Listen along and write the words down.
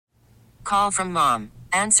call from mom.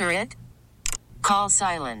 Answer it. Call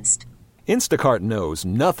silenced. Instacart knows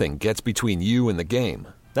nothing gets between you and the game.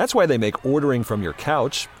 That's why they make ordering from your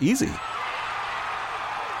couch easy.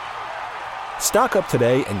 Stock up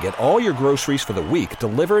today and get all your groceries for the week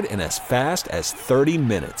delivered in as fast as 30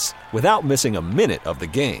 minutes without missing a minute of the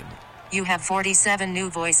game. You have 47 new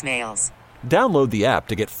voicemails. Download the app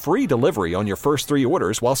to get free delivery on your first 3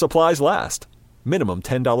 orders while supplies last. Minimum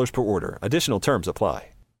 $10 per order. Additional terms apply.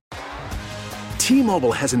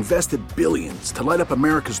 T-Mobile has invested billions to light up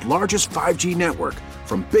America's largest 5G network,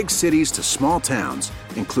 from big cities to small towns,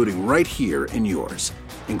 including right here in yours.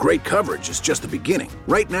 And great coverage is just the beginning.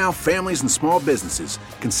 Right now, families and small businesses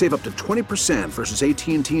can save up to 20% versus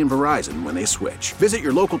AT&T and Verizon when they switch. Visit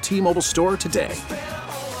your local T-Mobile store today.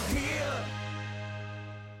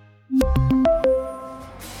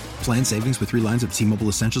 Plan savings with 3 lines of T-Mobile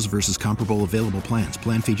Essentials versus comparable available plans.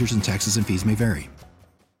 Plan features and taxes and fees may vary.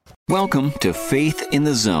 Welcome to Faith in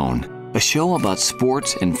the Zone, a show about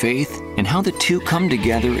sports and faith and how the two come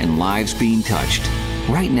together in lives being touched.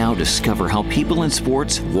 Right now, discover how people in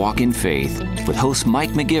sports walk in faith with host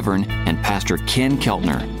Mike McGivern and Pastor Ken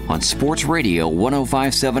Keltner on Sports Radio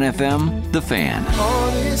 105.7 FM, The Fan.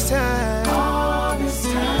 All this time,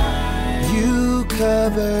 you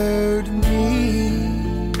covered me.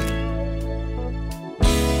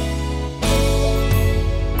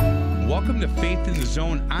 Welcome to Faith in the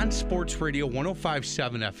Zone on Sports Radio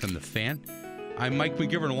 105.7 FM, The Fan. I'm Mike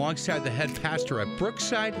McGivern alongside the head pastor at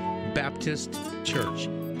Brookside Baptist Church,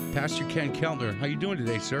 Pastor Ken Keltner. How you doing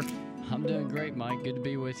today, sir? I'm doing great, Mike. Good to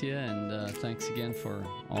be with you, and thanks again for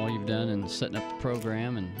all you've done and setting up the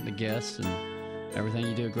program and the guests and everything.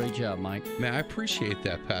 You do a great job, Mike. Man, I appreciate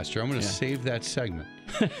that, Pastor. I'm going to save that segment.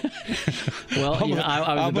 Well,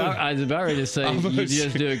 I was about ready to say you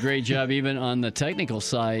just do a great job even on the technical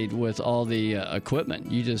side with all the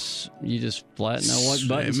equipment. You just flat know what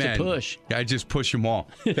buttons to push. I just push them all.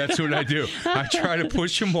 That's what I do. I try to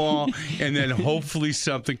push them all, and then hopefully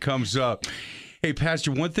something comes up. Hey,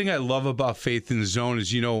 Pastor, one thing I love about Faith in the Zone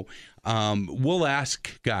is, we'll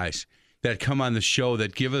ask guys that come on the show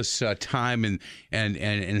that give us time and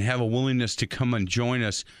have a willingness to come and join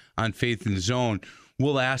us on Faith in the Zone.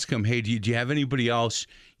 We'll ask them, hey, do you have anybody else,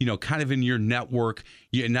 kind of in your network?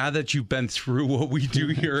 Now that you've been through what we do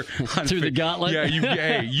here. Through the gauntlet? Yeah,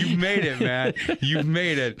 you've made it, man. You've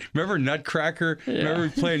made it. Remember Nutcracker? Yeah. Remember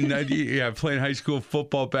playing high school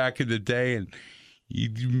football back in the day, and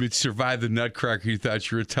you survived the Nutcracker. You thought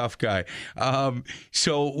you were a tough guy.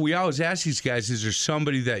 So we always ask these guys, is there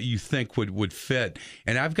somebody that you think would fit?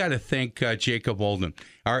 And I've got to thank Jacob Oldham,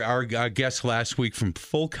 our guest last week from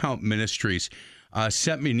Full Count Ministries.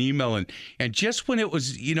 Sent me an email, and just when it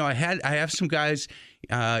was, I have some guys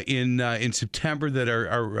in September that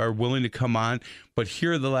are willing to come on, but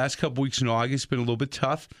here the last couple weeks in August been a little bit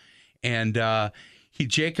tough, and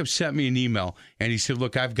Jacob sent me an email, and he said,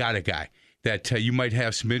 look, I've got a guy that you might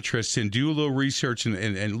have some interest in. Do a little research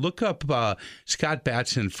and look up Scott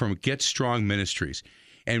Batson from Get Strong Ministries.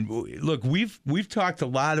 And look, we've talked a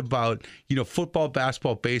lot about football,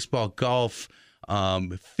 basketball, baseball, golf.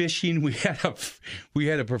 Fishing. We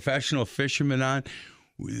had a professional fisherman on.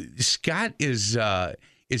 Scott is a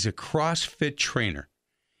CrossFit trainer,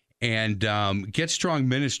 and Get Strong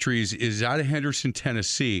Ministries is out of Henderson,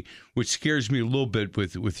 Tennessee, which scares me a little bit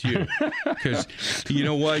with you, because you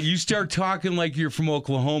know what? You start talking like you're from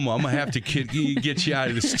Oklahoma, I'm gonna have to get you out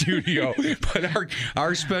of the studio. But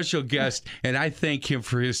our special guest, and I thank him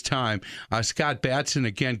for his time, Scott Batson.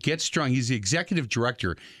 Again, Get Strong. He's the executive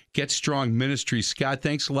director. Get Strong Ministries. Scott,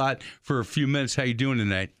 thanks a lot for a few minutes. How you doing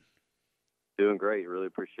tonight? Doing great. Really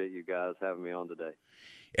appreciate you guys having me on today.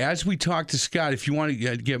 As we talk to Scott, if you want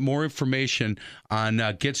to get more information on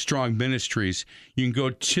Get Strong Ministries, you can go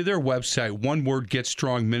to their website, one word,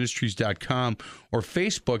 getstrongministries.com, or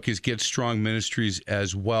Facebook is Get Strong Ministries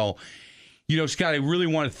as well. Scott, I really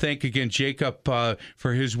want to thank again Jacob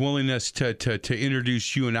for his willingness to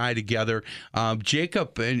introduce you and I together.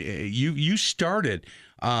 Jacob, and you started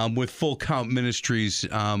with Full Count Ministries.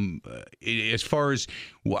 As far as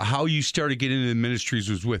how you started getting into the ministries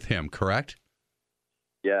was with him, correct?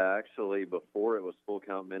 Yeah, actually, before it was Full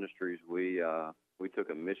Count Ministries, we took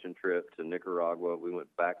a mission trip to Nicaragua. We went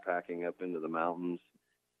backpacking up into the mountains,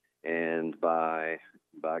 and by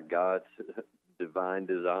God's divine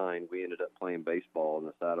design, we ended up playing baseball on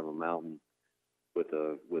the side of a mountain with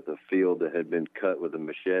a field that had been cut with a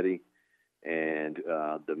machete. And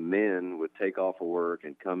the men would take off of work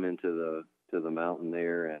and come into the mountain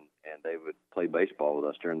there, and they would play baseball with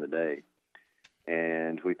us during the day.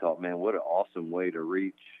 And we thought, man, what an awesome way to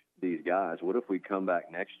reach these guys. What if we come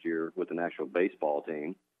back next year with an actual baseball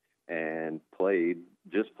team and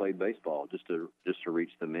baseball, just to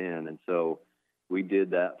reach them in. And so we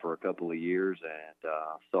did that for a couple of years and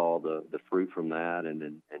saw the fruit from that.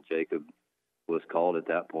 And Jacob was called at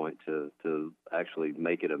that point to actually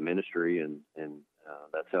make it a ministry, and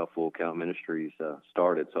that's how Full Count Ministries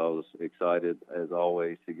started. So I was excited, as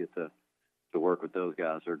always, to get to work with those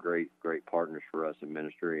guys. They're great partners for us in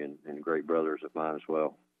ministry and great brothers of mine as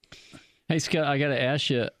well. Hey, Scott, I got to ask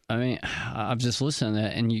you, I mean, I'm just listening to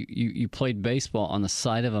that, and you played baseball on the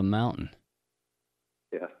side of a mountain.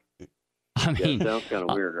 Yeah. I mean, it sounds kind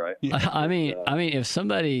of weird, right? I mean, if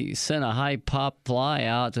somebody sent a high pop fly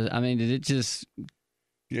out, did it just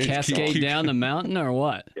cascade down the mountain or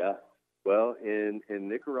what? Yeah. Well, in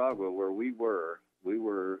Nicaragua, where we were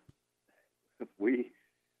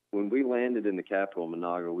when we landed in the capital,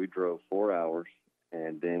 Managua, we drove 4 hours,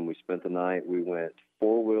 and then we spent the night. We went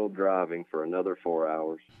 4-wheel driving for another 4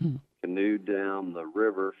 hours, canoed down the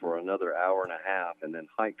river for another hour and a half, and then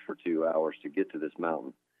hiked for 2 hours to get to this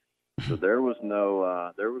mountain. So there was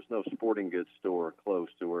no sporting goods store close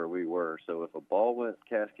to where we were. So if a ball went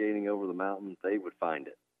cascading over the mountain, they would find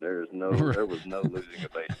it. There was no losing a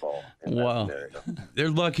baseball. Wow. They're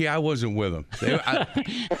lucky I wasn't with them.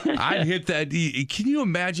 I'd hit that. Can you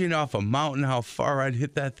imagine off a mountain how far I'd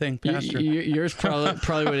hit that thing, Pastor? Yours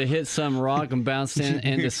probably would have hit some rock and bounced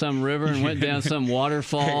into some river and went down some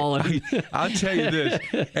waterfall. I'll tell you this,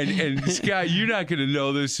 and Scott, you're not going to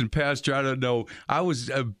know this, and Pastor, I don't know. I was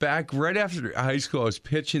back right after high school. I was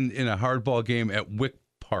pitching in a hardball game at Wick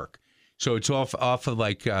Park, so it's off of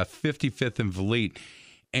like 55th and Valete.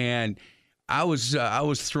 And I was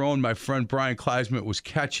throwing. My friend Brian Kleisman was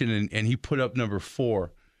catching, and he put up number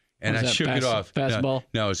 4, and I shook it off. Fastball?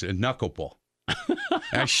 No, it was a knuckleball.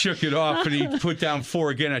 I shook it off, and he put down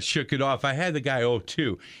 4 again. I shook it off. I had the guy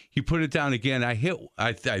 0-2. He put it down again. I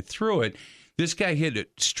threw it. This guy hit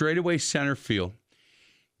it straight away center field,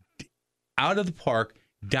 out of the park,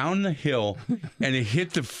 down the hill, and it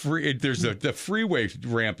hit the the freeway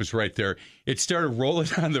ramp is right there. It started rolling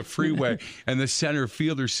on the freeway, and the center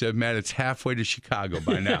fielder said, "Man, it's halfway to Chicago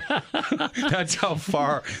by now." That's how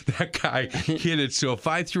far that guy hit it. So if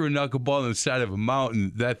I threw a knuckleball on the side of a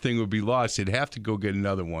mountain, that thing would be lost. It'd have to go get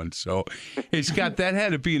another one. So, hey, Scott, that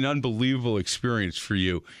had to be an unbelievable experience for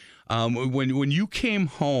you. When you came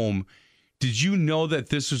home, did you know that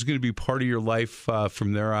this was going to be part of your life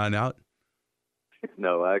from there on out?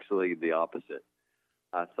 No, actually the opposite.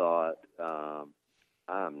 I thought,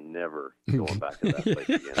 I'm never going back to that place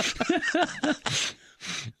again.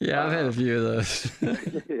 Yeah, I've had a few of those.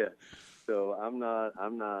 Yeah. So I'm not,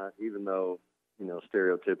 even though,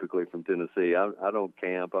 stereotypically from Tennessee, I don't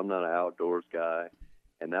camp. I'm not an outdoors guy.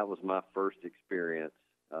 And that was my first experience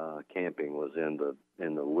camping was in the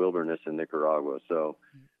wilderness in Nicaragua. So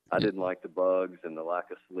I didn't like the bugs and the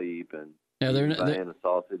lack of sleep and banana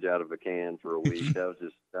sausage out of a can for a week. That was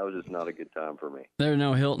just not a good time for me. There are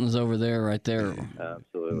no Hiltons over there, right there.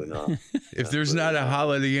 Absolutely not. If there's not a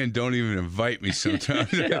Holiday Inn, don't even invite me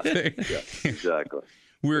sometimes. Yeah, exactly.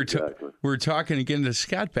 We're talking again to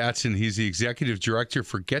Scott Batson. He's the executive director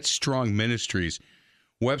for Get Strong Ministries.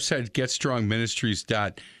 Website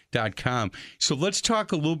getstrongministries.com. So let's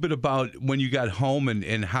talk a little bit about when you got home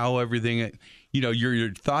and how everything,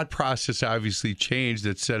 your thought process obviously changed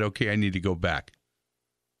that said, okay, I need to go back.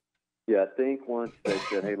 Yeah, I think once they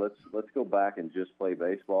said, hey, let's go back and just play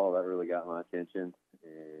baseball, that really got my attention.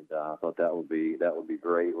 And I thought that would be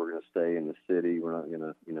great. We're going to stay in the city. We're not going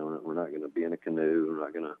to, we're not going to be in a canoe. We're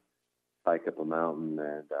not going to hike up a mountain.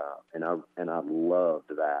 And I loved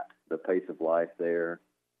that, the pace of life there.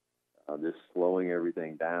 Just slowing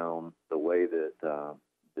everything down, the way that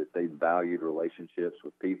they valued relationships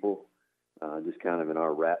with people, just kind of in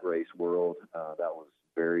our rat race world, that was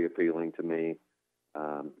very appealing to me.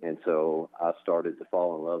 And so I started to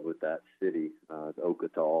fall in love with that city,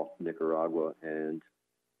 Ocotal, Nicaragua, and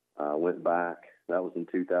went back. That was in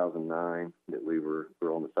 2009 that we were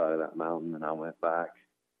on the side of that mountain, and I went back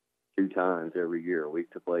 2 times every year, a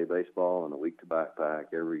week to play baseball and a week to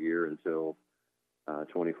backpack every year until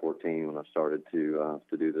 2014 when I started to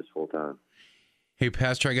do this full time. Hey,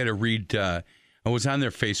 Pastor, I got to read. I was on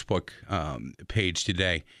their Facebook page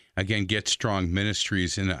today. Again, Get Strong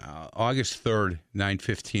Ministries. And August 3rd,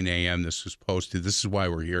 9:15 a.m., this was posted. This is why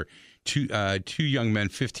we're here. Two young men,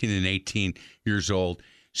 15 and 18 years old,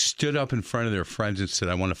 stood up in front of their friends and said,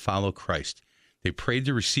 I want to follow Christ. They prayed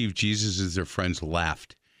to receive Jesus as their friends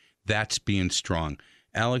laughed. That's being strong.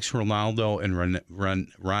 Alex Ronaldo and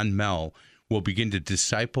Ron Mel will begin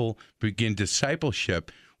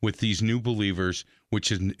discipleship with these new believers,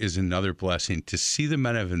 which is another blessing. To see the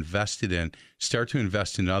men I've invested in start to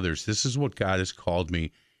invest in others, this is what God has called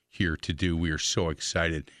me here to do. We are so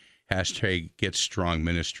excited.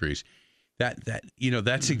 #GetStrongMinistries.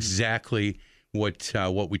 That's exactly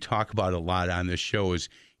what we talk about a lot on this show is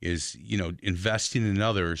investing in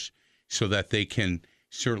others so that they can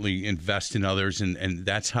certainly invest in others, and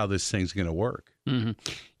that's how this thing's going to work. Mm-hmm.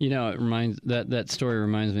 That story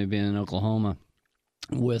reminds me of being in Oklahoma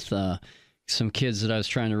with some kids that I was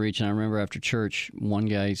trying to reach, and I remember after church, one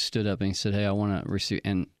guy stood up and he said, "Hey, I want to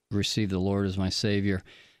receive the Lord as my Savior."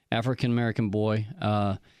 African American boy,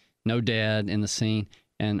 no dad in the scene,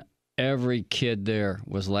 and every kid there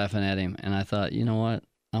was laughing at him, and I thought, you know what?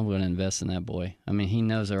 I'm going to invest in that boy. I mean, he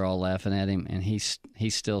knows they're all laughing at him, and he's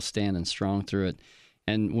still standing strong through it.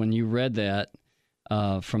 And when you read that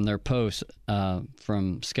from their post,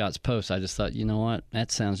 from Scott's post, I just thought, you know what?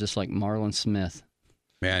 That sounds just like Marlon Smith.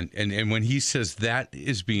 Man, and when he says that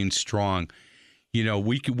is being strong,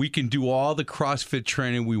 we can do all the CrossFit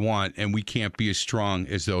training we want, and we can't be as strong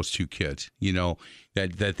as those two kids.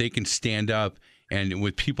 That they can stand up. And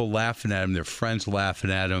with people laughing at him, their friends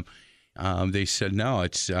laughing at him, they said, "No,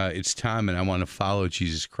 it's time, and I want to follow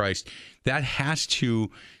Jesus Christ." That has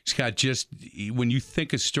to, Scott. Just when you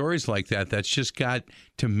think of stories like that, that's just got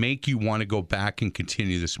to make you want to go back and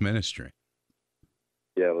continue this ministry.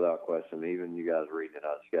 Yeah, without question. Even you guys reading it,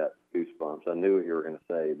 I just got goosebumps. I knew what you were going to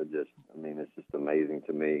say, but it's just amazing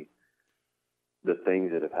to me the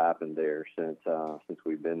things that have happened there since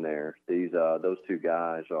we've been there. Those two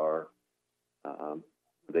guys are.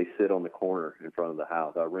 They sit on the corner in front of the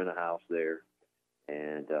house. I rent a house there,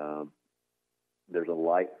 and there's a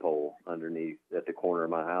light pole underneath at the corner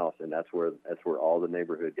of my house, and that's where all the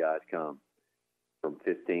neighborhood guys come. From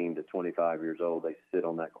 15 to 25 years old, they sit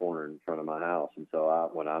on that corner in front of my house. And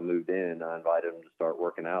so when I moved in, I invited them to start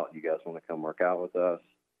working out. You guys want to come work out with us?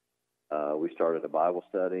 We started a Bible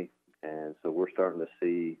study, and so we're starting to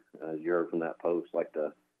see, as you heard from that post, like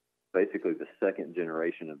basically the second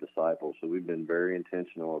generation of disciples. So we've been very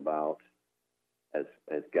intentional about, as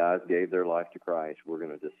guys gave their life to Christ, we're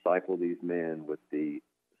going to disciple these men with the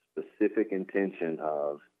specific intention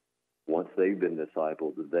of, once they've been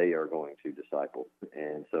discipled, they are going to disciple.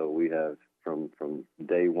 And so we have, from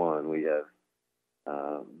day one, we have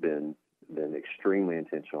been extremely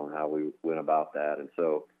intentional on how we went about that. And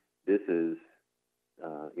so this is,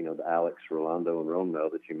 the Alex, Rolando, and Romeo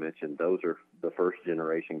that you mentioned, those are the first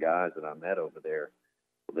generation guys that I met over there.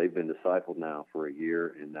 They've been discipled now for a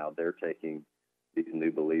year, and now they're taking these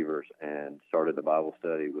new believers and started a Bible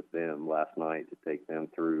study with them last night to take them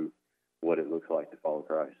through what it looks like to follow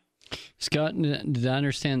Christ. Scott, did I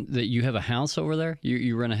understand that you have a house over there?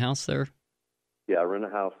 You rent a house there? Yeah, I rent a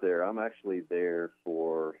house there. I'm actually there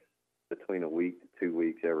for between a week to 2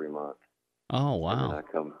 weeks every month. Oh, wow. And then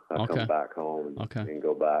I come back home and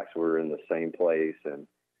go back. So we're in the same place and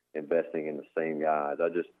investing in the same guys.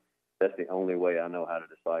 That's the only way I know how to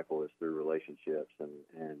disciple is through relationships.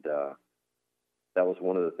 And that was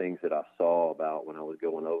one of the things that I saw about when I was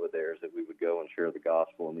going over there, is that we would go and share the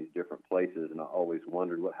gospel in these different places. And I always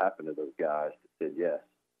wondered what happened to those guys that said yes.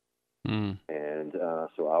 Mm. And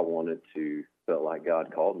so I felt like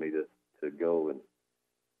God called me to go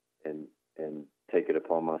and take it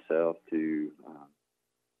upon myself to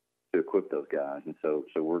equip those guys. And so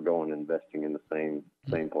we're going and investing in the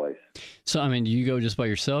same place. So, do you go just by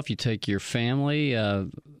yourself? You take your family?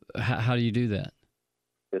 How do you do that?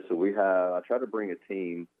 Yeah, so I try to bring a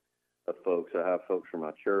team of folks. I have folks from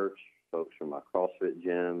my church, folks from my CrossFit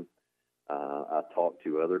gym. I talk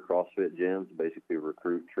to other CrossFit gyms, basically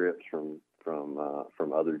recruit trips from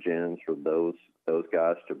other gyms for those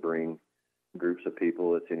guys to bring groups of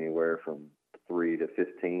people. It's anywhere from 3 to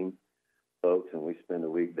 15 folks, and we spend a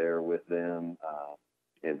week there with them,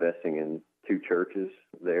 investing in 2 churches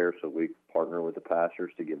there. So we partner with the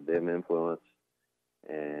pastors to give them influence,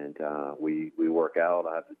 and we work out.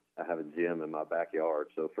 I have a gym in my backyard.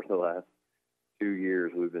 So for the last 2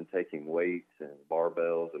 years, we've been taking weights and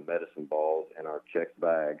barbells and medicine balls in our checked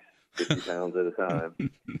bags, 50 pounds at a time,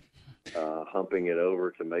 humping it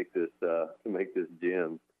over to make this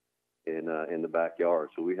gym in the backyard.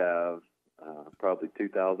 So we have probably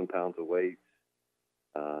 2,000 pounds of weights,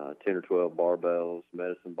 10 or 12 barbells,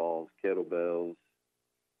 medicine balls, kettlebells,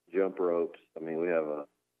 jump ropes. We have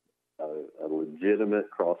a legitimate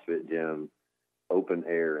CrossFit gym, open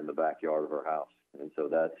air in the backyard of our house. And so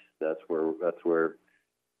that's where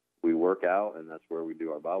we work out, and that's where we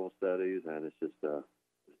do our Bible studies, and it's just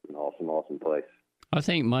an awesome place. I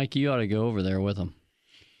think, Mike, you ought to go over there with them,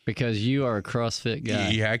 because you are a CrossFit guy.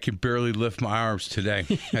 Yeah, I can barely lift my arms today.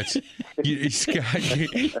 That's Scott.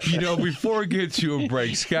 Before we get to a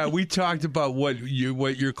break, Scott, we talked about what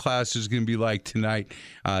your class is going to be like today.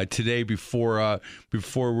 Before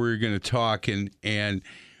we were going to talk, and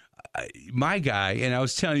my guy, and I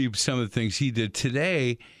was telling you some of the things he did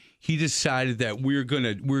today. He decided that we're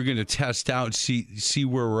gonna test out and see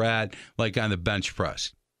where we're at, like on the bench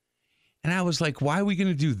press. And I was like, why are we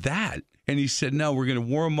gonna do that? And he said, no, we're gonna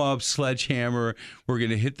warm up, sledgehammer. We're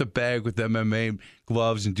gonna hit the bag with MMA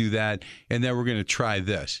gloves and do that, and then we're gonna try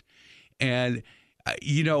this. And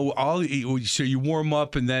so you warm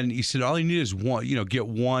up, and then he said all you need is one, get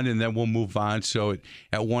one, and then we'll move on. So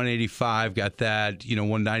at 185, got that.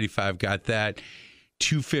 195, got that.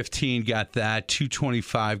 215, got that.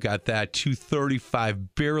 225, got that.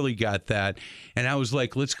 235, barely got that. And I was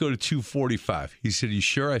like, let's go to 245. He said, you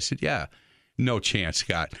sure? I said, yeah. No chance,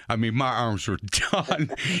 Scott. I mean, my arms were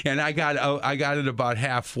done, and I got it about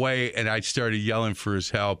halfway, and I started yelling for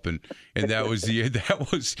his help, and that was I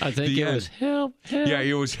think it was help. Yeah,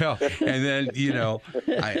 it was help. And then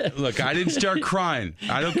I didn't start crying.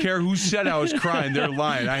 I don't care who said I was crying; they're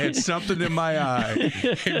lying. I had something in my eye.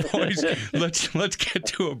 Hey, boys, let's get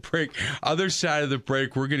to a break. Other side of the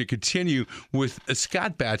break, we're going to continue with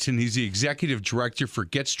Scott Batson. He's the executive director for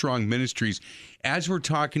Get Strong Ministries. As we're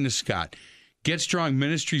talking to Scott,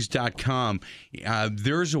 GetStrongMinistries.com.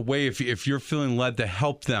 There's a way, if you're feeling led to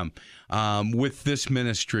help them with this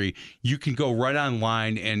ministry, you can go right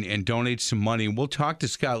online and donate some money. And we'll talk to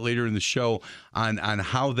Scott later in the show on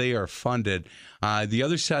how they are funded. The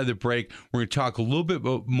other side of the break, we're going to talk a little bit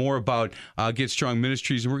more about Get Strong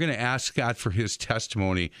Ministries, and we're going to ask Scott for his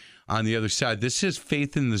testimony on the other side. This is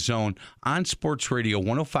Faith in the Zone on Sports Radio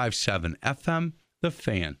 105.7 FM, The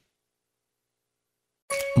Fan.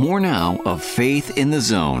 More now of Faith in the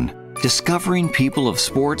Zone, discovering people of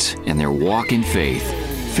sports and their walk in faith.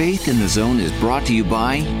 Faith in the Zone is brought to you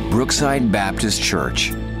by Brookside Baptist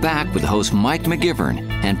Church. Back with host Mike McGivern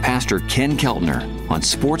and Pastor Ken Keltner on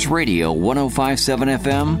Sports Radio 105.7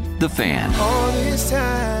 FM, The Fan. All this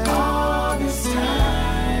time,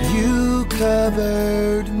 you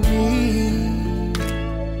covered me.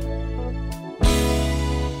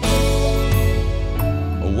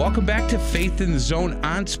 Welcome back to Faith in the Zone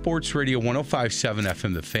on Sports Radio 105.7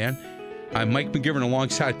 FM, The Fan. I'm Mike McGivern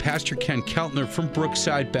alongside Pastor Ken Keltner from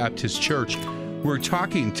Brookside Baptist Church. We're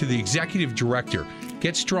talking to the executive director,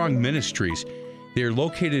 Get Strong Ministries. They're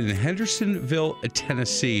located in Hendersonville,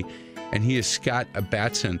 Tennessee, and he is Scott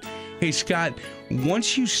Batson. Hey, Scott,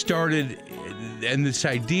 once you started, and this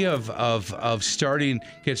idea of starting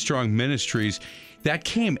Get Strong Ministries, that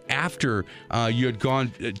came after you had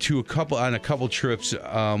gone to a couple trips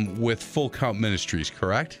with Full Count Ministries,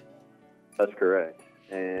 correct? That's correct.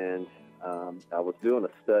 And I was doing a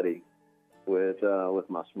study with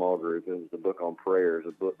my small group. It was a book on prayers,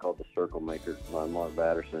 a book called The Circle Maker by Mark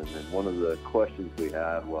Batterson. And one of the questions we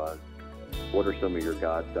had was, what are some of your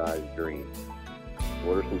God-sized dreams?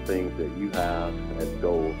 What are some things that you have as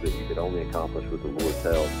goals that you could only accomplish with the Lord's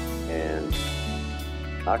help? And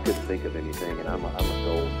I couldn't think of anything, and I'm a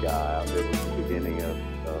goals guy. It was the beginning of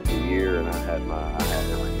the year, and I had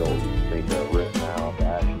every goal you could think of written out, the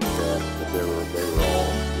action steps, but they were all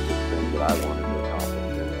just things that I wanted to accomplish.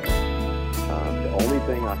 And the only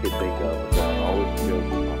thing I could think of was that I always joke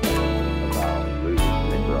with my family about moving to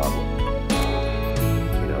Nicaragua.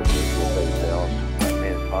 Just they say, "Oh,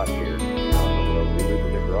 man, it's hot here." Well, we moved to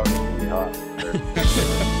Nicaragua, it's really hot.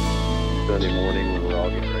 Sunday morning when we're all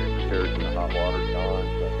getting ready for church and the hot water's gone,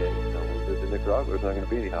 so we moved to Nicaragua, there's not going to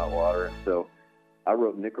be any hot water. And so I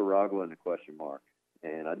wrote Nicaragua in a question mark,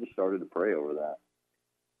 and I just started to pray over that.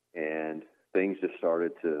 And things just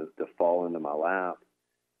started to fall into my lap.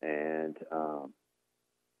 And,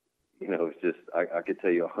 it's just, I could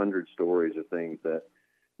tell you 100 stories of things that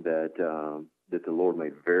the Lord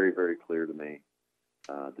made very, very clear to me,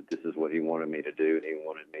 that this is what he wanted me to do, and he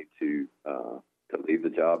wanted me to leave the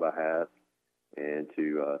job I had and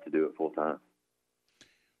to do it full time.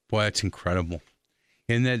 Boy, that's incredible.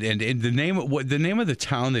 And the name of the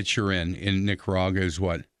town that you're in Nicaragua is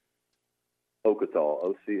what?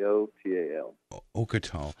 Ocotal, Ocotal.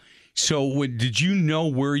 Ocotal. So, did you know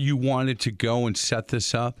where you wanted to go and set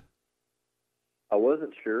this up? I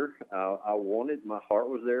wasn't sure. My heart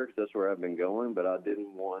was there because that's where I've been going, but I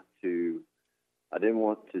didn't want to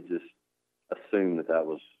just assume that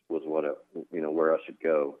was what where I should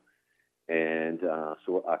go. And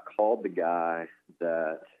so I called the guy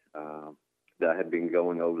that I had been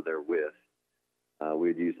going over there with.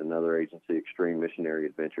 We'd used another agency, Extreme Missionary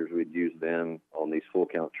Adventures. We'd used them on these full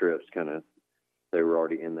count trips. They were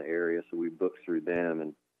already in the area, so we booked through them.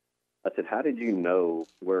 And I said, "How did you know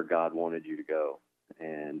where God wanted you to go?"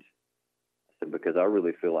 And I said, "Because I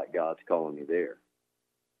really feel like God's calling me there."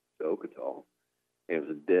 So Ocotal. It was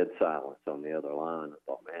a dead silence on the other line. I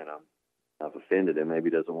thought, man, I've offended him. Maybe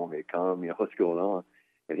he doesn't want me to come. What's going on?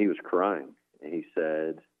 and he was crying. And he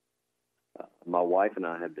said, my wife and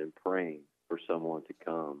I have been praying for someone to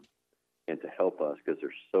come and to help us because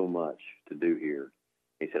there's so much to do here.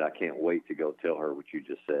 He said, I can't wait to go tell her what you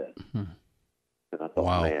just said. Mm-hmm. And I thought,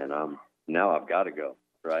 wow. Man, now I've got to go.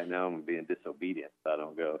 Right now I'm being disobedient if I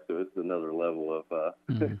don't go. So it's another level of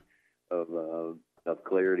of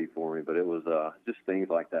clarity for me. But it was just things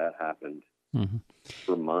like that happened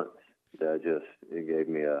for months. That it gave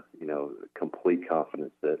me a complete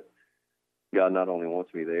confidence that God not only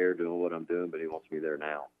wants me there doing what I'm doing, but He wants me there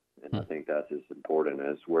now. And I think that's as important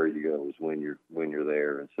as where you go is when you're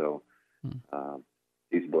there. And so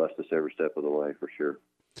He's blessed us every step of the way for sure.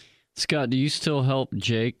 Scott, do you still help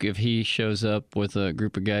Jake if he shows up with a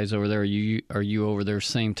group of guys over there? Are you over there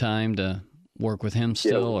same time to work with him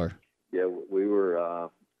still? Yeah, we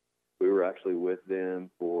were actually with them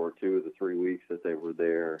for 2 of the 3 weeks that they were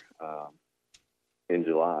there in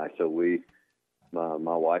July. So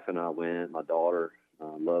my wife and I went. My daughter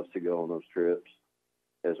loves to go on those trips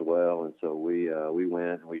as well, and so we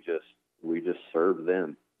went and we just served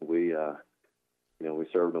them. We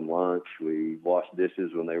served them lunch. We washed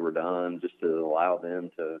dishes when they were done, just to allow them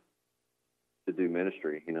to do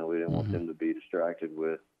ministry. We didn't want them to be distracted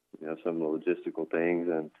with some of the logistical things,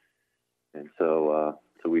 and so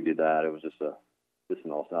we did that. It was just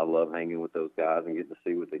an awesome. I love hanging with those guys and getting to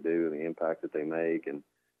see what they do and the impact that they make. And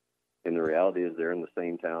the reality is, they're in the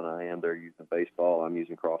same town I am. They're using baseball. I'm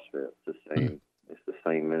using CrossFit. It's the same. It's the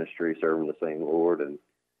same ministry, serving the same Lord, and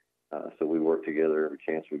so we work together every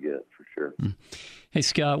chance we get, for sure. Hey,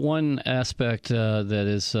 Scott, one aspect that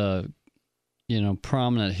is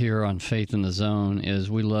prominent here on Faith in the Zone is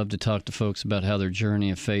we love to talk to folks about how their journey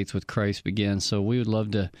of faith with Christ begins. So we would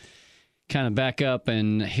love to kind of back up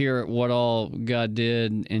and hear what all God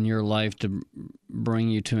did in your life to bring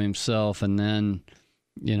you to Himself, and then,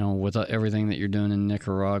 with everything that you're doing in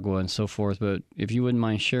Nicaragua and so forth. But if you wouldn't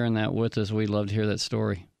mind sharing that with us, we'd love to hear that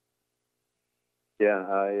story.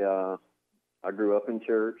 Yeah, I grew up in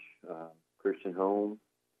church, Christian home.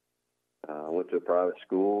 I went to a private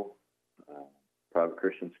school, private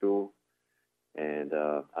Christian school, and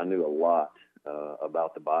I knew a lot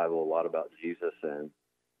about the Bible, a lot about Jesus, and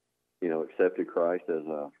accepted Christ as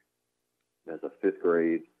a fifth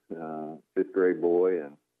grade boy,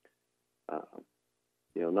 and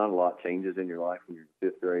not a lot changes in your life when you're in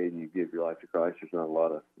fifth grade and you give your life to Christ. There's not a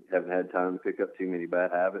lot of, haven't had time to pick up too many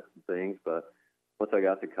bad habits and things, but once I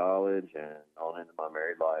got to college and on into my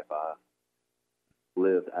married life, I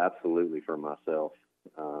lived absolutely for myself.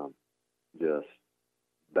 Just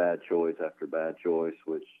bad choice after bad choice,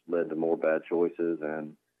 which led to more bad choices.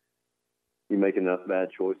 And you make enough bad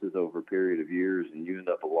choices over a period of years, and you end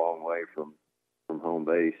up a long way from home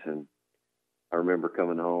base. And I remember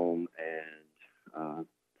coming home and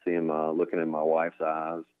looking in my wife's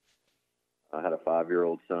eyes. I had a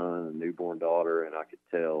 5-year-old son, a newborn daughter, and I could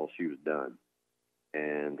tell she was done.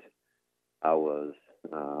 And I was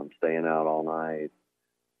staying out all night,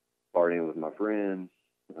 partying with my friends,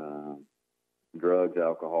 drugs,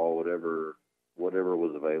 alcohol, whatever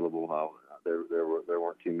was available. There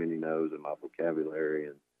weren't too many no's in my vocabulary,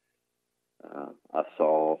 and I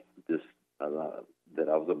saw just that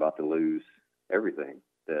I was about to lose everything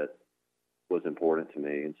that was important to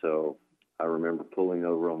me. And so I remember pulling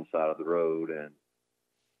over on the side of the road and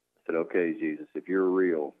I said, "Okay, Jesus, if you're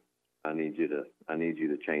real, I need you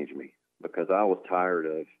to change me," because I was tired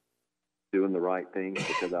of doing the right thing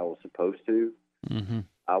because I was supposed to. Mm-hmm.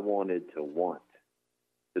 I wanted to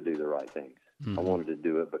do the right things. Mm-hmm. I wanted to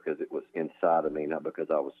do it because it was inside of me, not because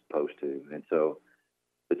I was supposed to. And so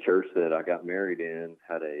the church that I got married in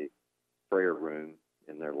had a prayer room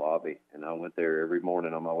in their lobby, and I went there every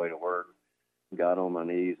morning on my way to work, got on my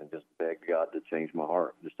knees and just begged God to change my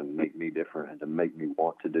heart, just to make me different and to make me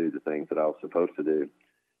want to do the things that I was supposed to do.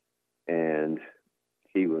 And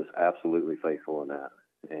He was absolutely faithful in that.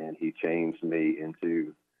 And He changed me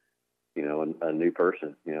into, a new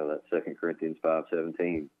person, that 2 Corinthians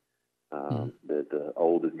 5:17, that the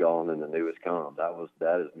old is gone and the new has come.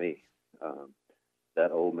 That is me.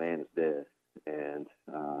 That old man is dead. And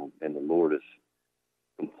the Lord is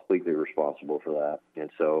completely responsible for that.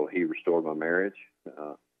 And so He restored my marriage.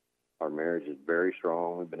 Our marriage is very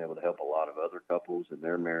strong. We've been able to help a lot of other couples in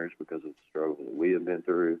their marriage because of the struggle that we have been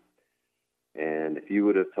through. And if you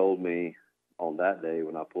would have told me on that day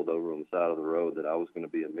when I pulled over on the side of the road that I was going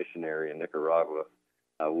to be a missionary in Nicaragua,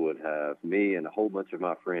 I would have, me and a whole bunch of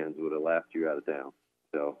my friends would have laughed you out of town.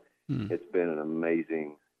 So it's been an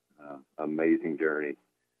amazing journey.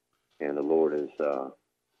 And the Lord has,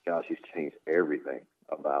 He's changed everything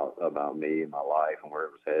about me and my life and where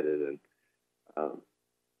it was headed. And,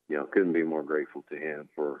 couldn't be more grateful to him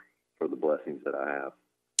for the blessings that I have.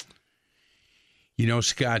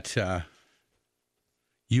 Scott,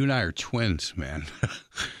 you and I are twins, man.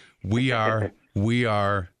 We are.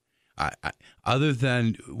 Other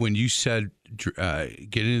than when you said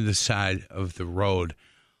get into the side of the road,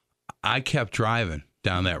 I kept driving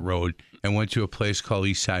down that road and went to a place called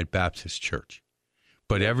Eastside Baptist Church.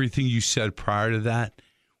 But everything you said prior to that,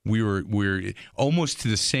 we're almost to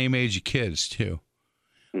the same age of kids too.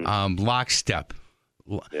 Lockstep.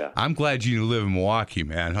 Yeah. I'm glad you live in Milwaukee,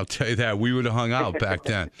 man. I'll tell you that. We would have hung out back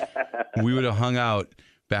then.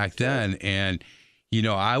 And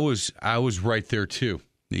I was right there too.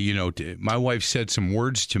 My wife said some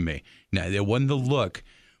words to me. Now, it wasn't the look,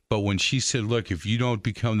 but when she said, look, if you don't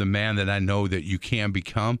become the man that I know that you can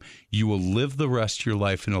become, you will live the rest of your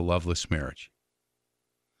life in a loveless marriage.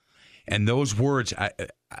 And those words, I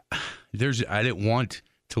didn't want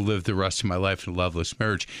to live the rest of my life in a loveless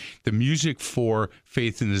marriage. The music for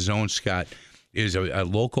Faith in the Zone, Scott, is a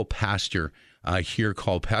local pastor here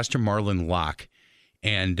called Pastor Marlon Locke.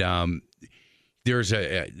 And there's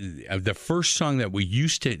the first song that we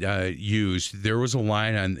used to use, there was a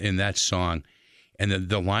line in that song, and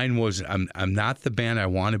the line was, I'm not the man I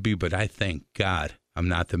want to be, but I thank God I'm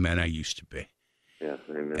not the man I used to be. Yeah,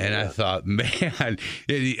 amen. And I thought, man,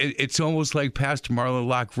 it's almost like Pastor Marlon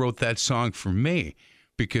Locke wrote that song for me,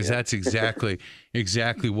 because that's exactly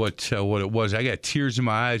what it was. I got tears in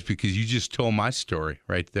my eyes because you just told my story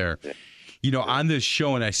right there. Yeah. On this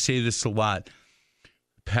show, and I say this a lot,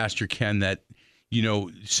 Pastor Ken, that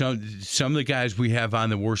some of the guys we have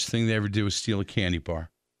on, the worst thing they ever did was steal a candy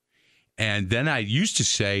bar. And then I used to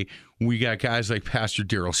say, we got guys like Pastor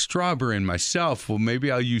Darryl Strawberry and myself. Well,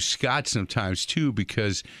 maybe I'll use Scott sometimes too,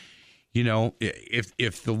 because,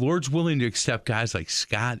 if the Lord's willing to accept guys like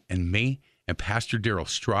Scott and me and Pastor Darryl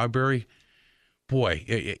Strawberry,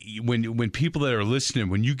 boy, when people that are listening,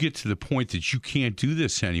 when you get to the point that you can't do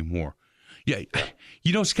this anymore,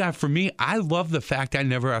 Scott, for me, I love the fact I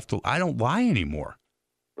don't lie anymore.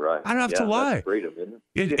 Right. I don't have to lie. That's freedom, isn't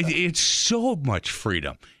it? It's so much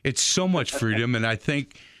freedom. It's so much freedom. And I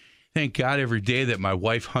thank God every day that my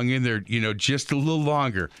wife hung in there, just a little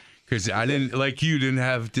longer, because I didn't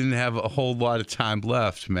have a whole lot of time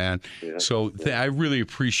left, man. Yeah. So I really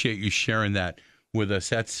appreciate you sharing that with us.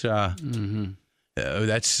 That's hitting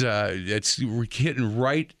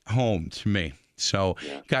right home to me. So,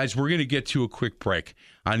 guys, we're going to get to a quick break.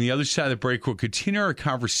 On the other side of the break, we'll continue our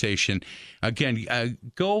conversation. Again,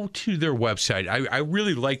 go to their website. I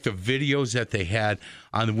really like the videos that they had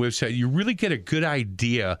on the website. You really get a good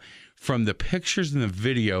idea from the pictures and the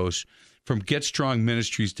videos from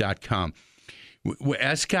GetStrongMinistries.com.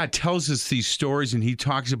 As Scott tells us these stories and he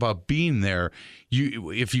talks about being there,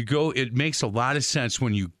 if you go, it makes a lot of sense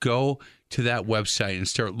when you go to that website and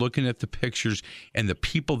start looking at the pictures and the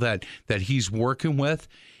people that he's working with.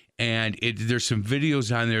 And there's some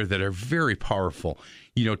videos on there that are very powerful,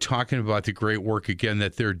 talking about the great work, again,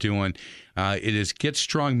 that they're doing. It is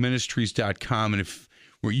GetStrongMinistries.com. And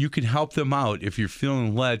where you can help them out, if you're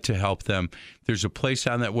feeling led to help them, there's a place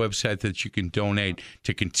on that website that you can donate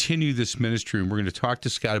to continue this ministry. And we're going to talk to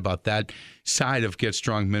Scott about that side of Get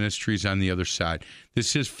Strong Ministries on the other side.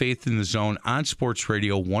 This is Faith in the Zone on Sports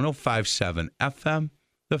Radio 105.7 FM,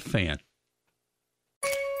 The Fan.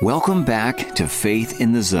 Welcome back to Faith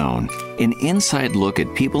in the Zone, an inside look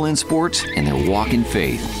at people in sports and their walk in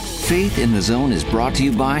faith. Faith in the Zone is brought to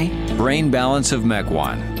you by Brain Balance of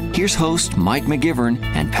Mequon. Here's host Mike McGivern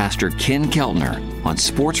and Pastor Ken Keltner on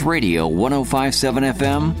Sports Radio 105.7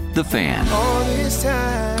 FM, The Fan. All this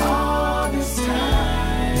time,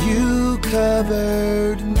 you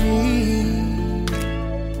covered me.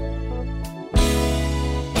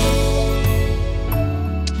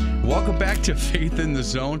 Welcome back to Faith in the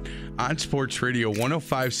Zone on Sports Radio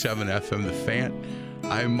 105.7 FM, The Fan.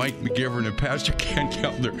 I'm Mike McGivern and Pastor Ken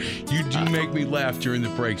Keltner. You do make me laugh during the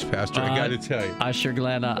breaks, Pastor. I got to tell you. I'm sure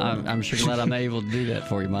glad I'm able to do that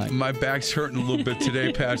for you, Mike. My back's hurting a little bit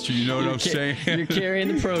today, Pastor. You know what I'm saying? You're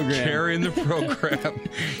carrying the program. Carrying the program.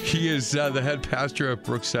 He is the head pastor at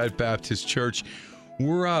Brookside Baptist Church.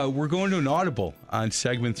 We're going to an audible on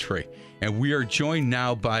segment 3, and we are joined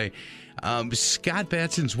now by Scott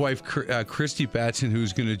Batson's wife, Christy Batson,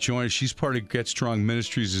 who's going to join us. She's part of Get Strong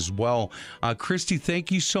Ministries as well. Christy,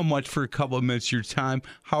 thank you so much for a couple of minutes of your time.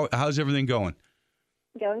 How's everything going?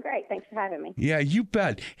 Going great. Thanks for having me. Yeah, you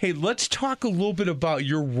bet. Hey, let's talk a little bit about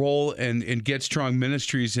your role in Get Strong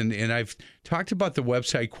Ministries. And I've talked about the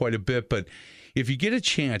website quite a bit, but if you get a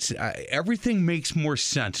chance, everything makes more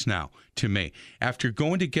sense now to me. After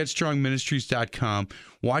going to GetStrongMinistries.com,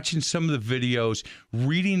 watching some of the videos,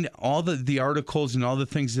 reading all the articles and all the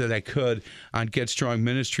things that I could on Get Strong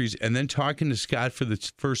Ministries, and then talking to Scott for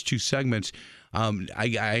the first 2 segments,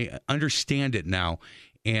 I understand it now.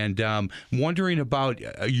 And wondering about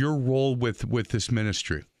your role with this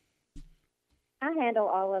ministry. I handle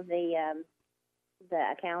all of the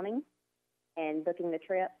accounting and booking the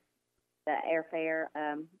trips, the airfare,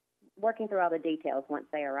 working through all the details once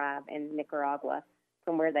they arrive in Nicaragua,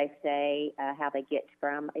 from where they stay, how they get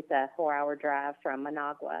from. It's a 4-hour drive from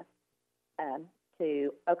Managua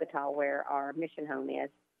to Ocotal, where our mission home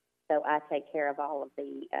is. So I take care of all of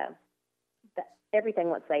the everything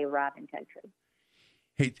once they arrive in country.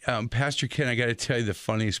 Hey, Pastor Ken, I got to tell you the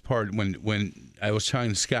funniest part. When I was talking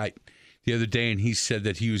to Scott the other day, and he said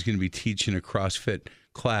that he was going to be teaching a CrossFit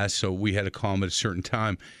class, so we had to call him at a certain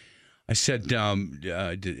time. I said,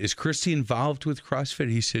 is Christy involved with CrossFit?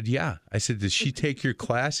 He said, yeah. I said, does she take your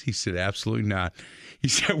class? He said, absolutely not. He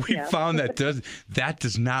said, we found that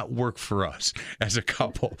does not work for us as a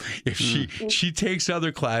couple. If she takes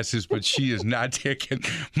other classes, but she is not taking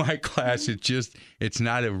my class, it's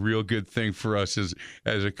not a real good thing for us as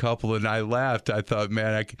a couple. And I laughed. I thought,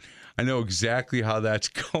 man, I know exactly how that's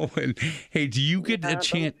going. Hey, do you get a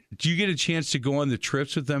chance? Do you get a chance to go on the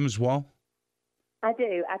trips with them as well? I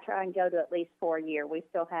do. I try and go to at least 4 a year. We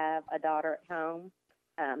still have a daughter at home.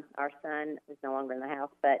 Our son is no longer in the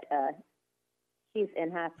house, but she's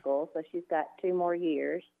in high school, so she's got 2 more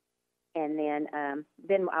years. And then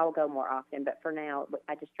I will go more often. But for now,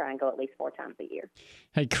 I just try and go at least 4 times a year.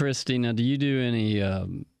 Hey, Christy, now do you do any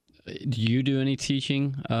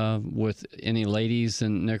teaching with any ladies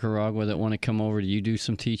in Nicaragua that want to come over? Do you do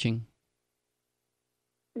some teaching?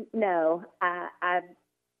 No, I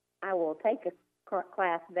will take a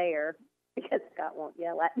class there because Scott won't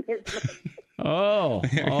yell at me. Oh,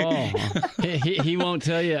 he won't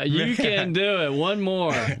tell you. You can do it. One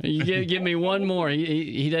more. You give me one more.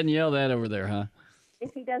 He doesn't yell that over there, huh?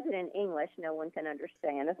 If he does it in English, no one can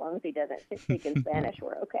understand. As long as he doesn't speak in Spanish,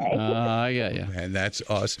 we're okay. I got you. Man, that's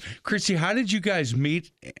awesome. Christy, how did you guys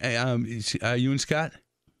meet, you and Scott?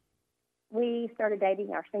 We started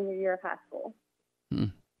dating our senior year of high school.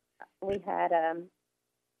 We had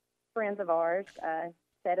friends of ours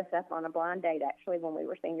set us up on a blind date, actually, when we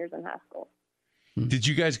were seniors in high school. Did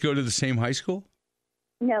you guys go to the same high school?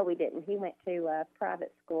 No, we didn't. He went to a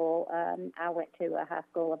private school. I went to a high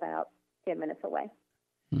school about 10 minutes away.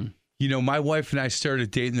 You know, my wife and I started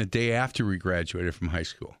dating the day after we graduated from high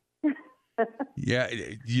school. Yeah,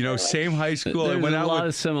 you know, same high school. There's a lot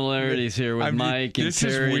of similarities here with Mike and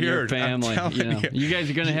Terry and your family. You guys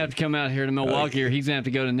are going to have to come out here to Milwaukee, or he's going to have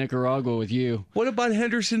to go to Nicaragua with you. What about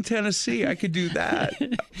Henderson, Tennessee? I could do that.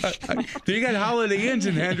 They got Holiday Inns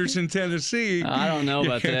in Henderson, Tennessee. I don't know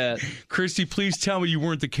about that. Christy, please tell me you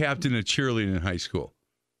weren't the captain of cheerleading in high school.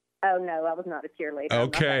 Oh, no, I was not a cheerleader. Okay. I'm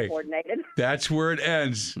not that coordinated. That's where it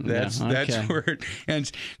ends. That's where it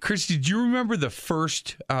ends. Christy, do you remember the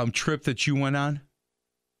first trip that you went on?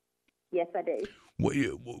 Yes, I do.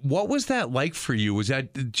 What was that like for you? Was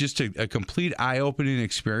that just a complete eye-opening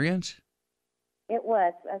experience? It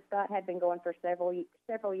was. Scott had been going for several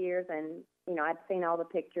years, and, you know, I'd seen all the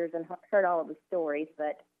pictures and heard all of the stories,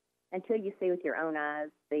 but until you see with your own eyes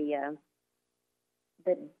the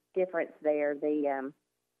difference there,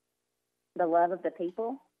 the love of the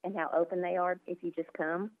people and how open they are if you just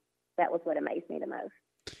come, that was what amazed me the most.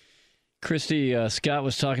 Christy, Scott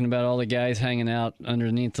was talking about all the guys hanging out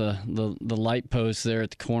underneath the light posts there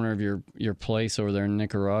at the corner of your place over there in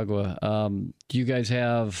Nicaragua. Do you guys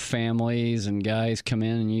have families and guys come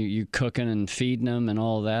in and you cooking and feeding them and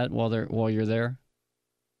all of that while you're there?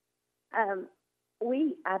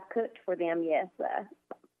 I've cooked for them, yes.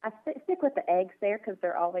 I stick with the eggs there because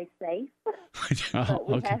they're always safe.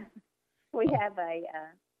 We have a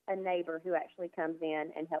neighbor who actually comes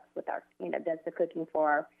in and helps with our, does the cooking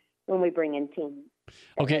for when we bring in teams.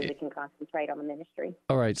 Okay. We can concentrate on the ministry.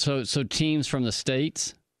 All right. So teams from the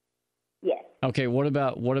States? Yes. Okay. What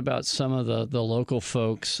about some of the local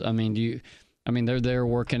folks? I mean, they're there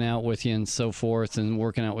working out with you and so forth and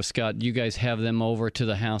working out with Scott. Do you guys have them over to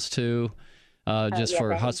the house too?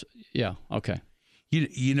 Yeah. Okay.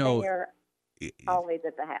 You know. They're always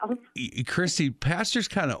at the house. Christy, pastor's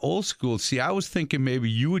kind of old school. See, I was thinking maybe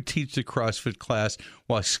you would teach the CrossFit class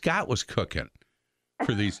while Scott was cooking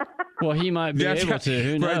for these. Well, he might be able to.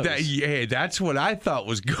 Who knows? Right, that's what I thought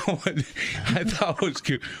was going.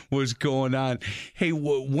 Was going on. Hey,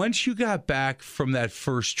 once you got back from that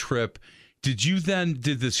first trip, did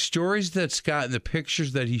the stories that Scott and the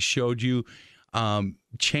pictures that he showed you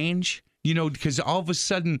change You know, because all of a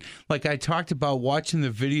sudden, like I talked about watching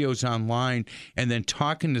the videos online and then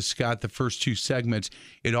talking to Scott the first 2 segments,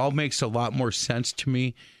 it all makes a lot more sense to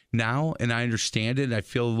me now, and I understand it, and I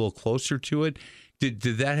feel a little closer to it. Did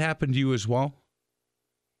that happen to you as well?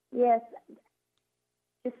 Yes.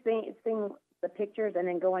 Just seeing the pictures and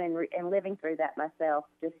then going and living through that myself,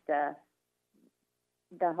 just the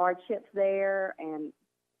hardships there,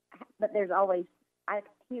 but there's always,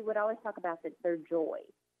 he would always talk about their joy.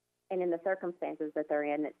 And in the circumstances that they're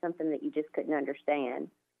in, it's something that you just couldn't understand.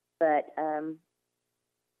 But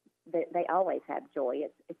they always have joy.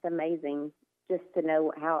 It's amazing just to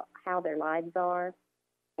know how their lives are.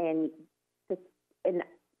 And in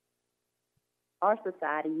our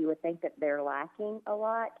society, you would think that they're lacking a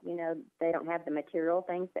lot. You know, they don't have the material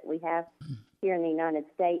things that we have here in the United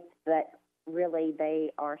States, but really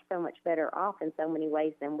they are so much better off in so many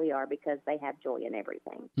ways than we are because they have joy in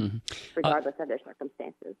everything, regardless of their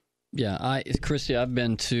circumstances. Yeah, Christy, I've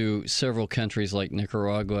been to several countries like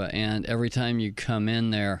Nicaragua, and every time you come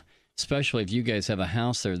in there, especially if you guys have a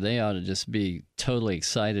house there, they ought to just be totally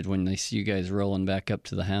excited when they see you guys rolling back up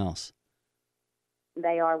to the house.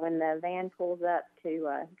 They are. When the van pulls up to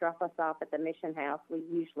drop us off at the mission house, we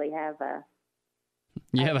usually have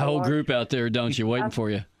You have a whole group out there, don't you, waiting for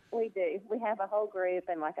you? We do. We have a whole group,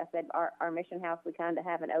 and like I said, our mission house, we kind of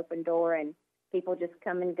have an open door, and people just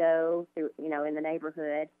come and go through, you know, in the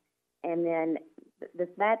neighborhood. And then the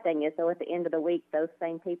bad thing is, so at the end of the week, those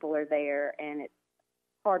same people are there, and it's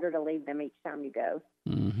harder to leave them each time you go.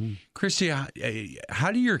 Mm-hmm. Christy,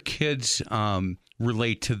 how do your kids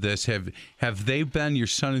relate to this? Have they been, your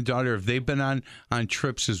son and daughter, have they been on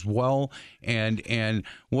trips as well? And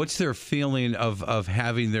what's their feeling of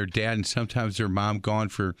having their dad and sometimes their mom gone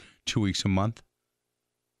for 2 weeks a month?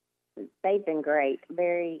 They've been great,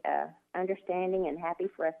 very understanding and happy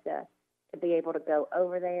for us to be able to go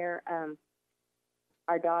over there.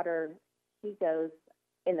 Our daughter, she goes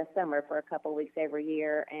in the summer for a couple of weeks every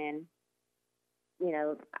year, and you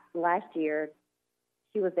know, last year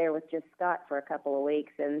she was there with just Scott for a couple of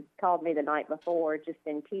weeks and called me the night before just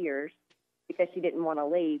in tears because she didn't want to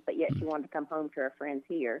leave, but yet she wanted to come home to her friends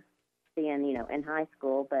here, being, you know, in high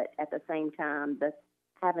school. But at the same time,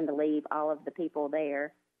 having to leave all of the people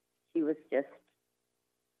there, she was just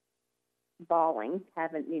bawling,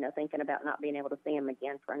 thinking about not being able to see him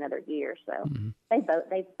again for another year. So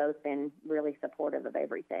they've both been really supportive of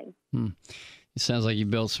everything. It sounds like you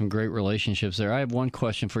built some great relationships there. I have one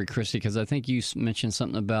question for you, Christy, because I think you mentioned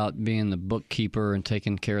something about being the bookkeeper and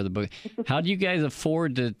taking care of the book. How do you guys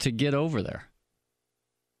afford to get over there?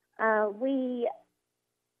 We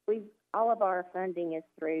all of our funding is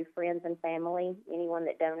through friends and family. Anyone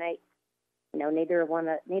that donates. You know, neither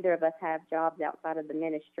of us have jobs outside of the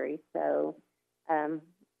ministry, so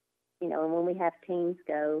you know, and when we have teams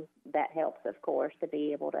go, that helps, of course, to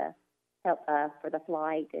be able to help for the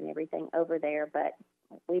flight and everything over there. But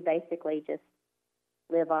we basically just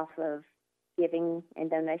live off of giving and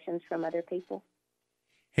donations from other people.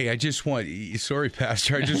 Hey, sorry,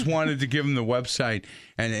 Pastor, I just wanted to give them the website,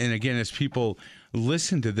 and again, as people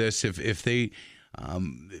listen to this, if they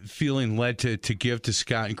feeling led to give to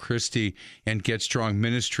Scott and Christy and Get Strong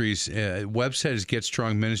Ministries. Website is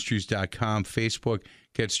getstrongministries.com. Facebook,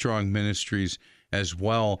 Get Strong Ministries as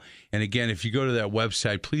well. And again, if you go to that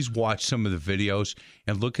website, please watch some of the videos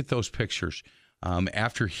and look at those pictures.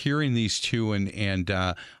 After hearing these two and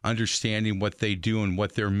understanding what they do and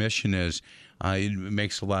what their mission is, it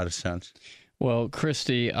makes a lot of sense. Well,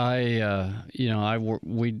 Christy, we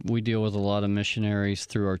deal with a lot of missionaries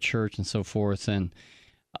through our church and so forth, and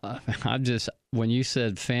when you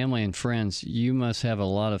said family and friends, you must have a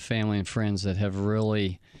lot of family and friends that have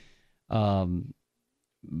really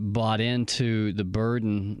bought into the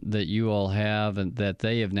burden that you all have, and that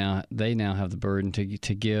they now have the burden to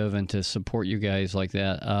give and to support you guys like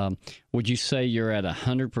that. Would you say you're at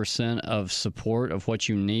 100% of support of what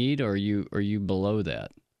you need, or are you below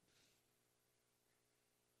that?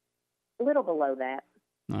 A little below that.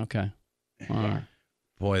 Okay. All right.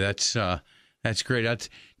 Boy, that's great. I'll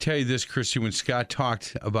tell you this, Christy, when Scott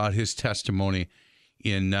talked about his testimony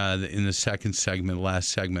in the second segment, last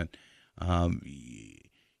segment, I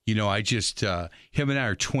just him and I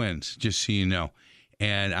are twins, just so you know.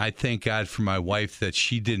 And I thank God for my wife that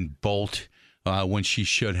she didn't bolt when she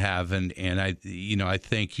should have, and I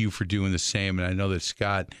thank you for doing the same. And I know that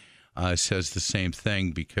Scott says the same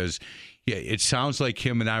thing, because yeah, it sounds like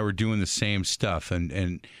him and I were doing the same stuff.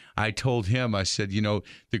 And I told him, I said, the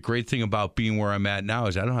great thing about being where I'm at now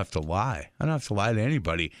is I don't have to lie. I don't have to lie to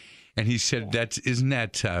anybody. And he said, isn't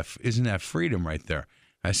that freedom right there?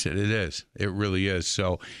 I said, it is. It really is.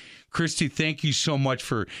 So, Christy, thank you so much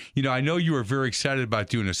for, I know you were very excited about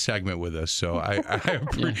doing a segment with us, so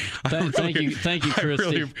Thank you,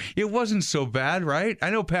 Christy. It wasn't so bad, right? I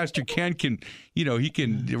know Pastor Ken can, he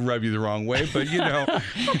can rub you the wrong way, but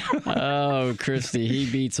Oh, Christy, he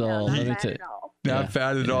beats all. Let me tell you. Not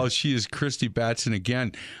bad at all. She is Christy Batson.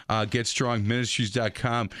 Again,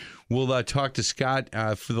 GetStrongMinistries.com. We'll talk to Scott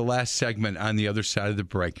for the last segment on the other side of the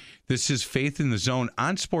break. This is Faith in the Zone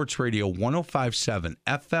on Sports Radio 105.7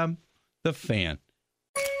 FM, The Fan.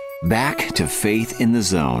 Back to Faith in the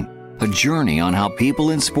Zone, a journey on how people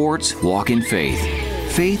in sports walk in faith.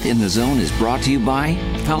 Faith in the Zone is brought to you by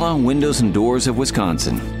Pella Windows and Doors of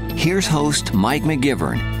Wisconsin. Here's host Mike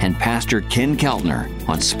McGivern and Pastor Ken Keltner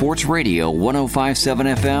on Sports Radio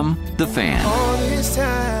 105.7 FM, The Fan. All this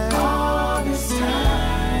time,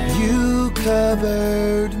 you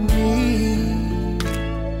covered me.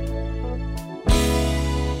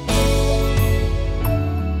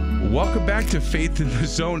 Welcome back to Faith in the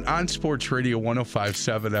Zone on Sports Radio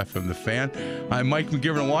 105.7 FM, The Fan. I'm Mike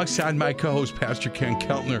McGivern alongside my co-host, Pastor Ken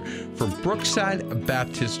Keltner from Brookside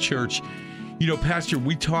Baptist Church. Pastor,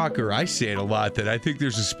 we talk, or I say it a lot, that I think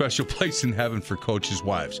there's a special place in heaven for coaches'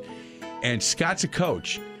 wives. And Scott's a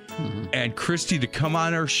coach. Mm-hmm. And Christy, to come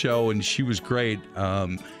on our show, and she was great.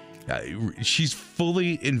 She's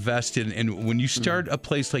fully invested. And when you start a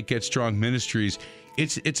place like Get Strong Ministries,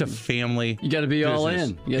 it's a family. You got to be all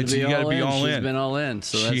in. You got to be all in. She's been all in.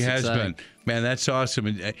 So she has been. Man, that's awesome.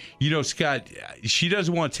 And Scott, she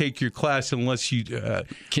doesn't want to take your class unless you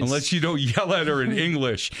don't yell at her in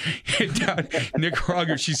English.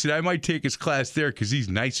 Nicaragua, she said, I might take his class there because he's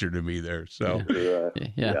nicer to me there. So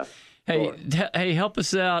yeah. Hey, help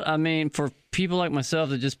us out. I mean, for people like myself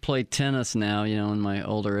that just play tennis now, in my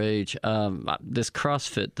older age, this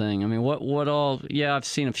CrossFit thing. I mean, what all? Yeah, I've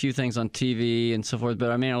seen a few things on TV and so forth, but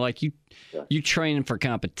I mean, like you training for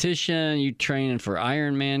competition, you training for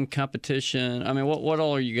Ironman competition. I mean, what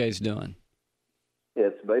all are you guys doing?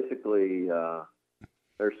 It's basically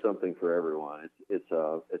there's something for everyone. It's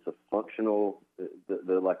a functional.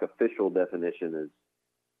 The like official definition is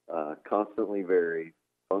constantly varied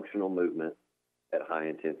functional movement at high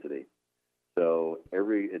intensity. So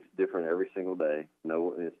it's different every single day.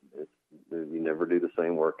 No, you never do the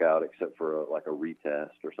same workout except for a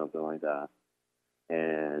retest or something like that.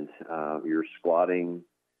 And you're squatting,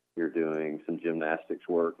 you're doing some gymnastics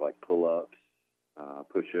work like pull-ups,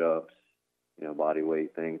 push-ups, body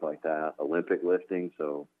weight, things like that. Olympic lifting,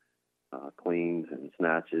 so cleans and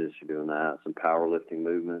snatches, you're doing that. Some powerlifting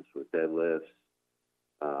movements with deadlifts.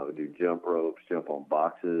 We do jump ropes, jump on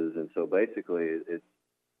boxes. And so basically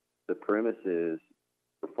the premise is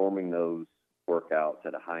performing those workouts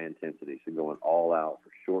at a high intensity. So going all out for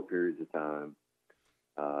short periods of time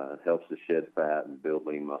helps to shed fat and build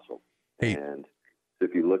lean muscle. Hey. And so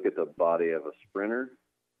if you look at the body of a sprinter,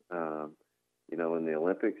 in the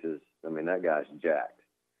Olympics that guy's jacked.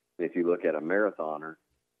 And if you look at a marathoner,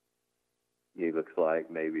 he looks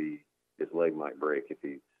like maybe his leg might break if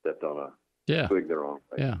he stepped on a twig the wrong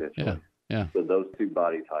way. Yeah. So those two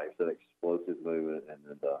body types, that explosive movement and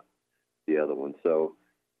then the other one. So,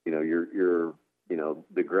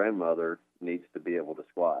 the grandmother needs to be able to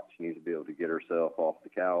squat. She needs to be able to get herself off the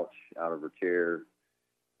couch, out of her chair.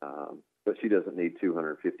 But she doesn't need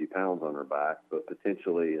 250 pounds on her back, but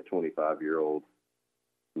potentially a 25-year-old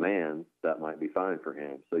man, that might be fine for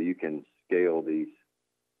him. So you can scale these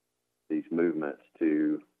movements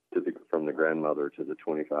from the grandmother to the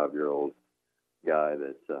 25-year-old guy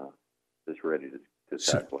that's ready to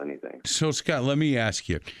tackle anything. So, Scott, let me ask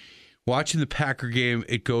you. Watching the Packer game,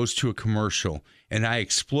 it goes to a commercial, and I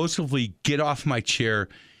explosively get off my chair,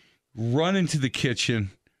 run into the kitchen,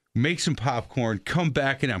 make some popcorn, come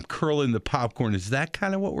back, and I'm curling the popcorn. Is that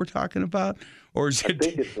kind of what we're talking about? Or is it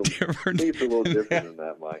different? I think it's a little different than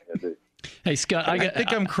that, Mike. Hey, Scott, I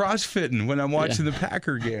think I'm crossfitting when I'm watching the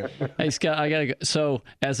Packer game. Hey, Scott, I got to go. So,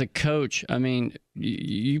 as a coach, I mean,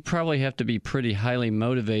 you probably have to be pretty highly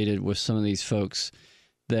motivated with some of these folks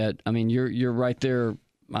that, I mean, you're right there.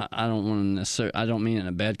 I don't want to necessarily, I don't mean it in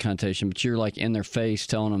a bad connotation, but you're like in their face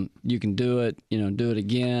telling them you can do it, do it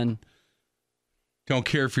again. Don't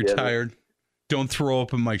care if you're tired. Don't throw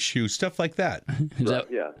up in my shoe. Stuff like that.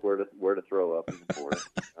 Where to throw up is important.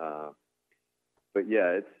 But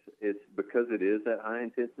yeah, it's because it is at high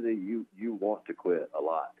intensity, you want to quit a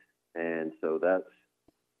lot. And so that's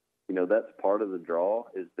part of the draw,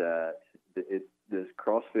 is that this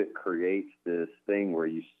CrossFit creates this thing where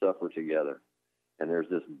you suffer together. And there's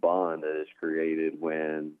this bond that is created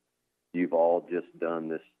when you've all just done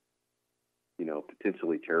this,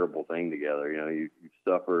 potentially terrible thing together. You've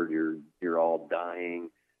suffered, you're all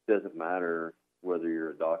dying. Doesn't matter whether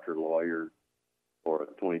you're a doctor, lawyer, or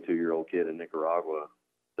a 22-year-old kid in Nicaragua,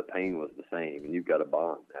 the pain was the same. And you've got a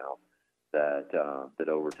bond now that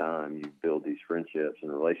over time you build these friendships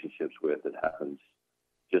and relationships with. It happens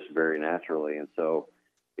just very naturally. And so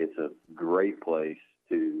it's a great place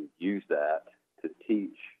to use that to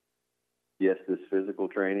teach. Yes, this physical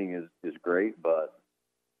training is great, but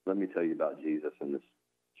let me tell you about Jesus and this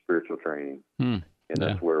spiritual training. And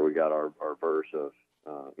that's where we got our verse of,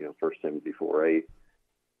 1 Timothy 4:8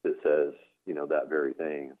 that says, that very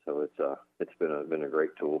thing. So it's been a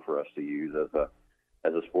great tool for us to use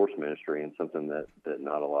as a sports ministry, and something that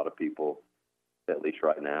not a lot of people, at least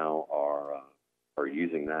right now, are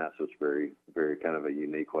using that. So it's very, very kind of a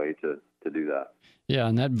unique way to do that. Yeah,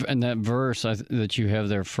 and that verse that you have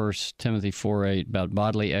there, 1 Timothy 4:8, about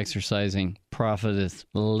bodily exercising profiteth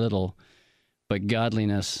little, but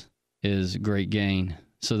godliness is great gain.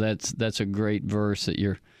 So that's a great verse that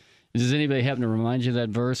you're. Does anybody happen to remind you of that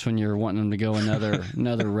verse when you're wanting them to go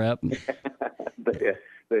another rep?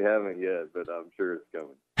 They haven't yet, but I'm sure it's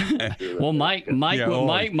coming. Well, Mike would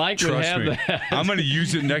have that. I'm going to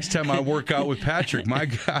use it next time I work out with Patrick. My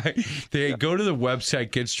guy, they go to the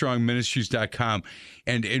website, getstrongministries.com,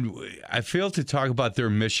 and I failed to talk about their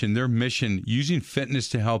mission. Their mission, using fitness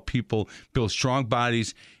to help people build strong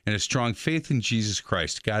bodies and a strong faith in Jesus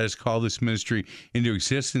Christ. God has called this ministry into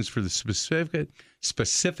existence for the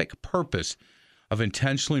specific purpose of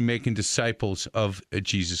intentionally making disciples of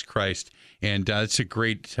Jesus Christ. And it's a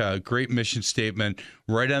great mission statement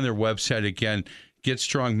right on their website. Again,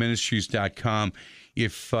 getstrongministries.com.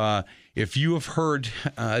 If you have heard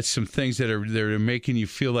some things that are making you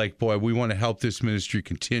feel like, boy, we want to help this ministry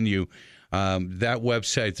continue, that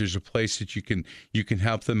website, there's a place that you can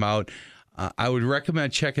help them out. I would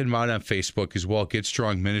recommend checking them out on Facebook as well, Get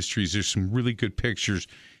Strong Ministries. There's some really good pictures,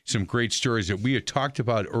 some great stories that we had talked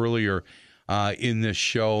about earlier in this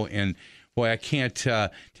show. And boy, I can't tell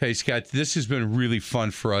you, Scott, this has been really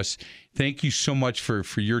fun for us. Thank you so much for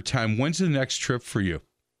your time. When's the next trip for you?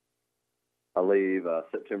 I leave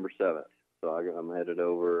September 7th. So I'm headed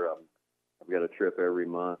over. I've got a trip every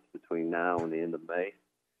month between now and the end of May.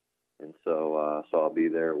 And so I'll be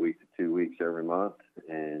there a week to 2 weeks every month,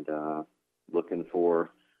 and looking for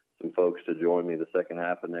some folks to join me the second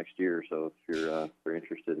half of next year. So if you're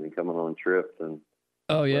interested in coming on a trip, then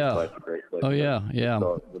oh yeah, yeah.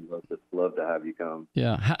 So would love to have you come.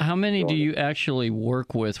 Yeah. How many do you actually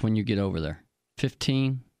work with when you get over there?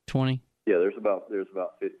 15, 20? Yeah, there's about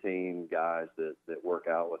 15 guys that work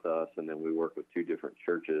out with us, and then we work with two different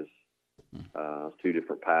churches, two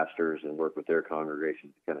different pastors, and work with their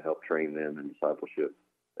congregations to kind of help train them in discipleship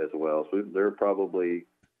as well. So they're probably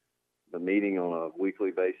the meeting on a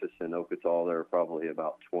weekly basis in Ocotal. There are probably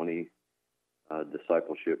about 20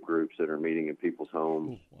 discipleship groups that are meeting in people's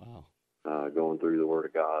homes, going through the Word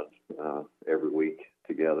of God every week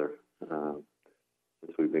together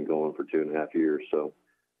since we've been going for 2.5 years. So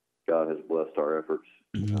God has blessed our efforts.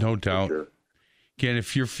 No doubt. Sure. Again,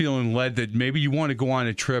 if you're feeling led that maybe you want to go on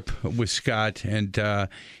a trip with Scott and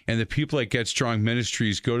the people at Get Strong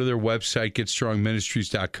Ministries, go to their website,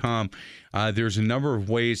 getstrongministries.com. There's a number of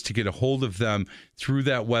ways to get a hold of them through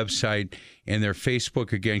that website, and their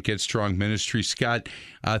Facebook, again, Get Strong Ministries. Scott,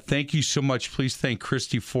 thank you so much. Please thank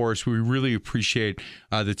Christy for us. We really appreciate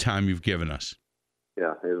the time you've given us.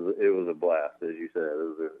 Yeah, it was a blast, as you said.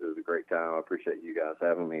 It was a great time. I appreciate you guys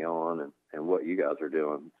having me on and what you guys are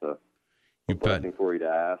doing. So. Blessing for you to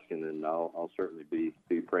ask, and then I'll certainly be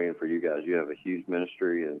praying for you guys. You have a huge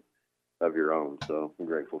ministry and of your own, so I'm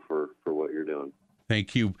grateful for what you're doing.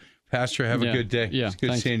 Thank you, Pastor. Have a good day. Yeah, it's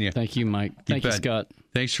good seeing you. Thank you, Mike. Thank you, Scott.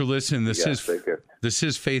 Thanks for listening. This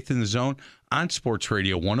is Faith in the Zone on Sports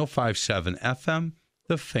Radio 105.7 FM,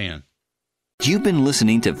 The Fan. You've been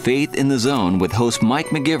listening to Faith in the Zone with host Mike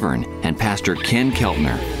McGivern and Pastor Ken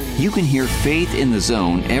Keltner. You can hear Faith in the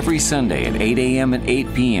Zone every Sunday at 8 a.m. and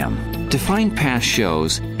 8 p.m. To find past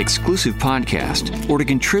shows, exclusive podcasts, or to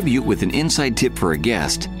contribute with an inside tip for a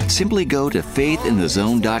guest, simply go to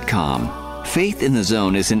faithinthezone.com. Faith in the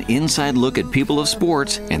Zone is an inside look at people of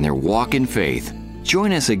sports and their walk in faith.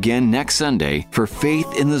 Join us again next Sunday for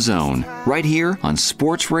Faith in the Zone, right here on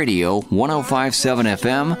Sports Radio 105.7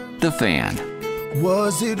 FM, The Fan.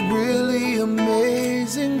 Was it really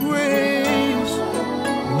amazing grace?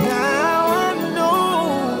 Now I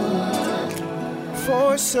know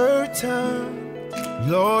for certain,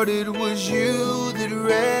 Lord, it was you that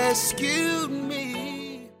rescued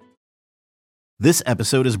me. This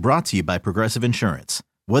episode is brought to you by Progressive Insurance.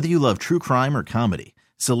 Whether you love true crime or comedy,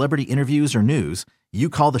 celebrity interviews or news, you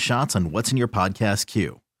call the shots on what's in your podcast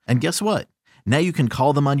queue. And guess what? Now you can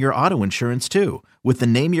call them on your auto insurance too with the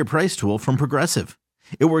Name Your Price tool from Progressive.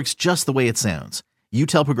 It works just the way it sounds. You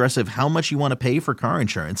tell Progressive how much you want to pay for car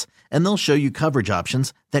insurance, and they'll show you coverage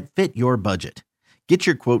options that fit your budget. Get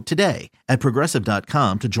your quote today at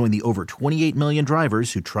Progressive.com to join the over 28 million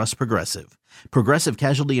drivers who trust Progressive. Progressive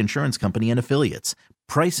Casualty Insurance Company and Affiliates.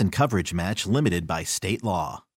 Price and coverage match limited by state law.